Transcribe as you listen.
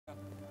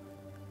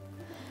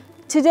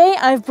Today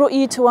I've brought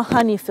you to a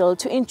honey field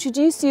to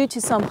introduce you to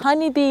some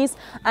honeybees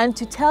and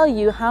to tell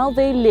you how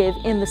they live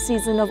in the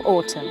season of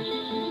autumn.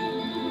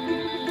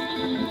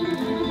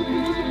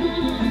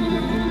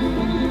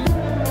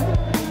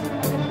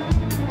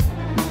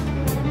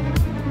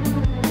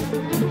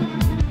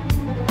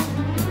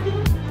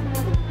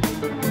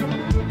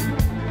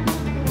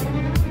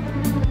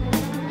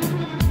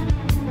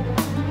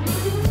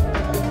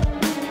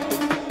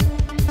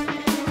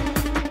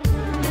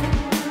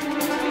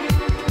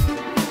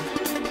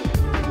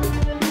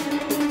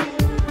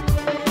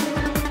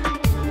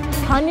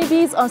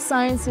 Honeybees are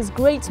science's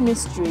great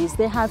mysteries.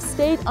 They have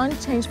stayed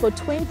unchanged for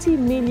 20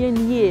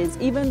 million years,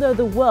 even though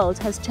the world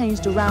has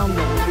changed around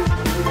them.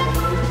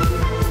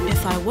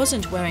 If I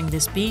wasn't wearing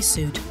this bee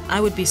suit, I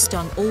would be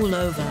stung all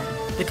over,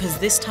 because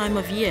this time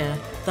of year,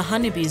 the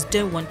honeybees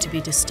don't want to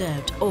be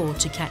disturbed or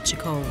to catch a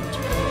cold.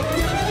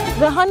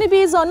 The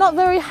honeybees are not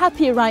very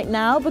happy right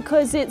now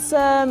because it's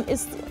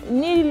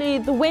nearly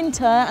the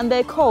winter and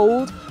they're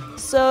cold,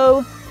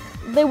 so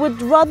they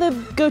would rather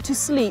go to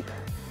sleep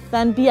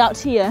than be out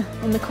here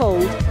in the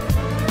cold.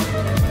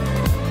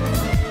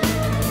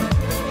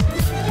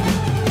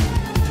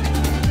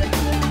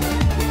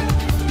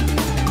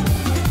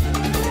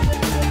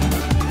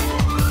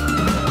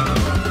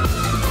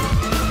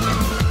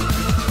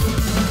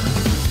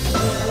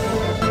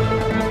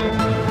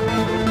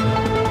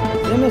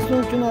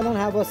 زمستون چون الان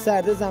هوا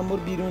سرده زنبور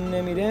بیرون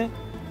نمیره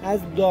از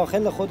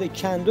داخل خود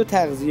کندو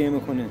تغذیه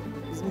میکنه.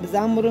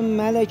 زنبور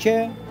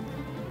ملکه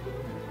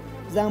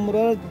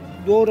زنبورا رو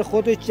دور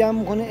خودش جمع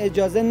میکنه،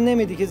 اجازه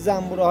نمیده که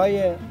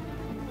زنبورهای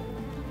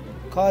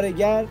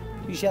کارگر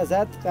بیش از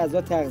حد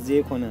غذا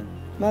تغذیه کنن.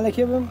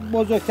 ملکه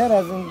بزرگتر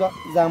از این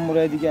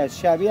زنبورهای دیگه است،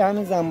 شبیه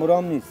همین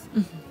زنبورام نیست.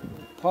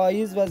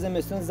 پاییز و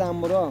زمستون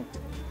زنبورا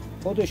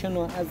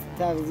خودشونو از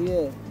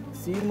تغذیه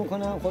سیر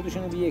میکنن،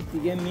 خودشونو به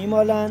یکدیگه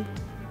میمالن،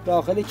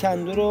 داخل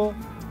کندو رو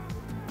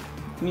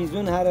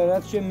میزون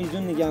حرارتش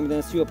میزون نگه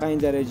میدن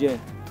 35 درجه،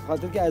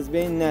 خاطر که از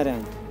بین نرن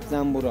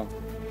زنبورا.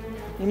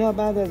 اینا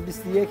بعد از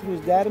 21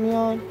 روز در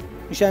میان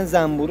میشن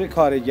زنبور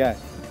کارگر.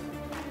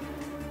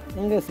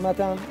 این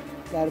قسمت هم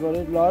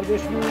درباره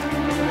لاردش بود.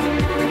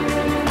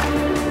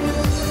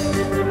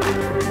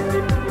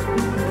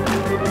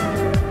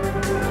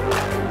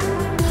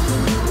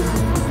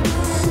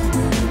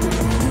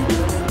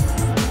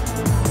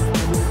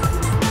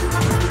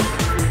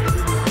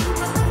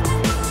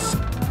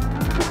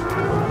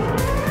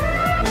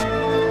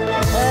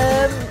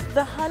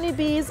 The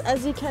honeybees, as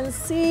you can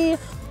see,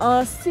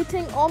 are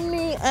sitting on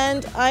me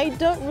and I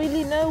don't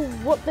really know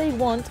what they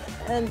want,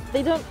 and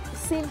they don't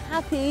seem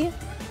happy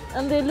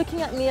and they're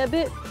looking at me a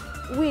bit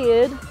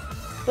weird,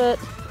 but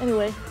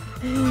anyway.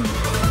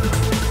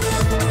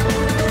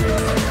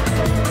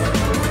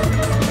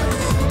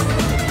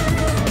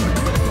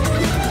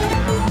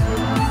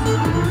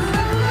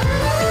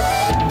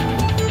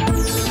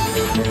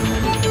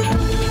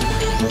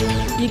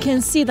 You can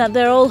see that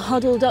they're all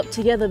huddled up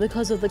together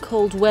because of the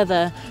cold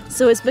weather,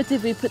 so it's better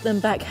if we put them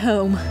back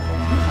home.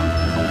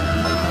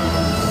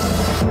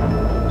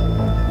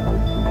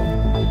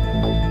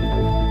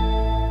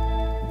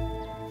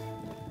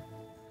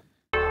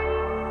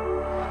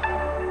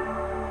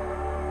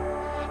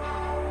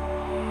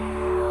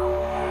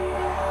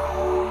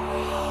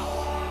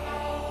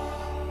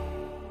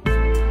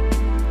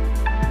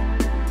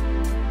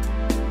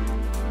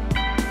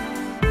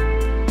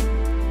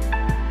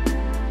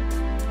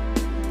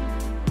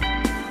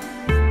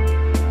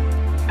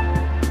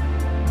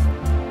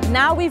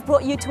 Now we've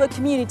brought you to a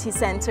community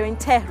centre in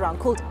Tehran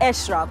called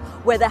Eshraq,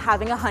 where they're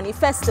having a honey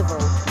festival.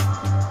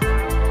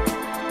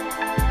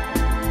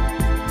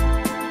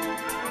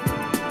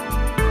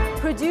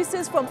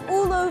 Producers from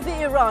all over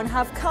Iran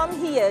have come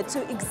here to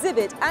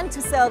exhibit and to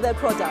sell their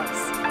products.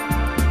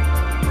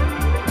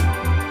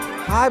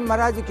 هر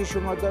مرضی که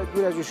شما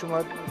دور از شما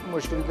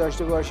مشکلی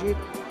داشته باشید،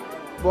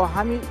 با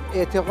همین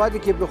اعتقادی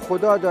که به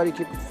خدا داری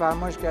که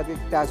فرمایش کرده،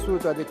 دستور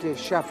داده که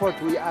شفا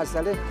توی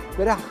عسله،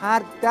 بره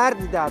هر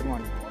دردی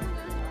درمان.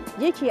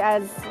 یکی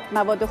از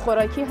مواد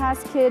خوراکی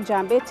هست که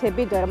جنبه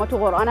طبی داره. ما تو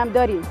قرآن هم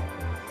داریم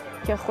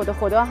که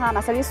خدا هم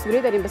مثلا یه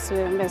سوره داریم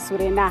به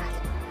سوره نحل،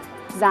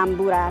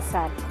 زنبور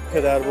عسل.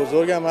 پدر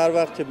بزرگم هر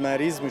وقت که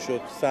مریض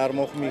میشد،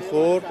 سرماخ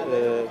میخورد،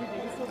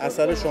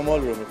 عسل شمال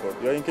رو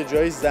میخورد، یا اینکه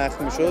جایی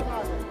زخم میشد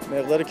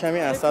مقدار کمی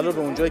عسل رو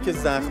به اون جایی که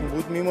زخم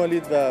بود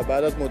میمالید و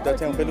بعد از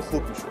مدتی هم خیلی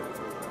خوب میشد.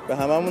 به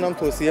هممون هم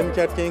توصیه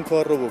میکرد که این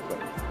کار رو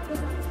بکنیم.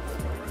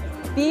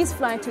 Bees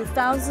fly to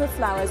thousands of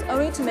flowers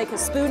only to make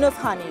a spoon of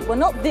honey.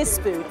 Well, not this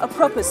spoon, a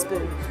proper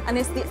spoon. And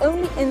it's the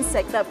only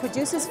insect that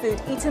produces food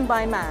eaten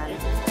by man.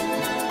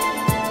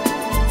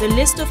 The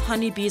list of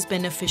honeybees'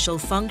 beneficial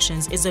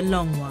functions is a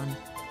long one.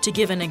 To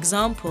give an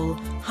example,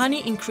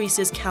 honey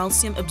increases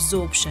calcium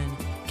absorption,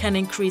 can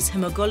increase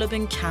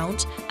hemoglobin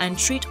count, and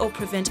treat or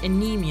prevent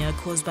anemia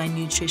caused by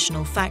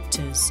nutritional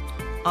factors.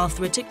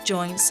 Arthritic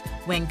joints,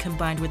 when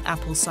combined with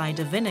apple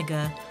cider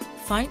vinegar,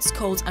 fights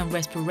colds and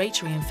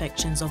respiratory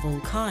infections of all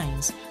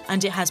kinds,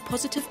 and it has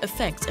positive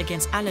effects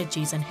against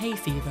allergies and hay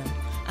fever.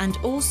 And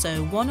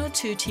also, 1 or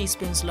 2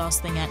 teaspoons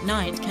last thing at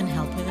night can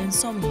help with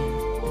insomnia.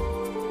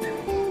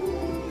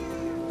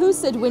 Who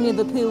said Winnie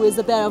the Pooh is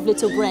a bear of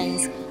little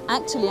brains?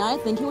 Actually, I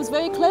think he was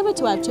very clever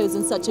to have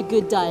chosen such a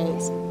good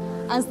diet.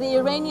 As the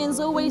Iranians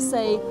always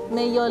say,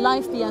 may your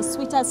life be as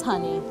sweet as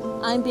honey.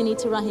 I'm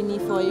Benita Rahimi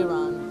for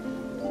Iran.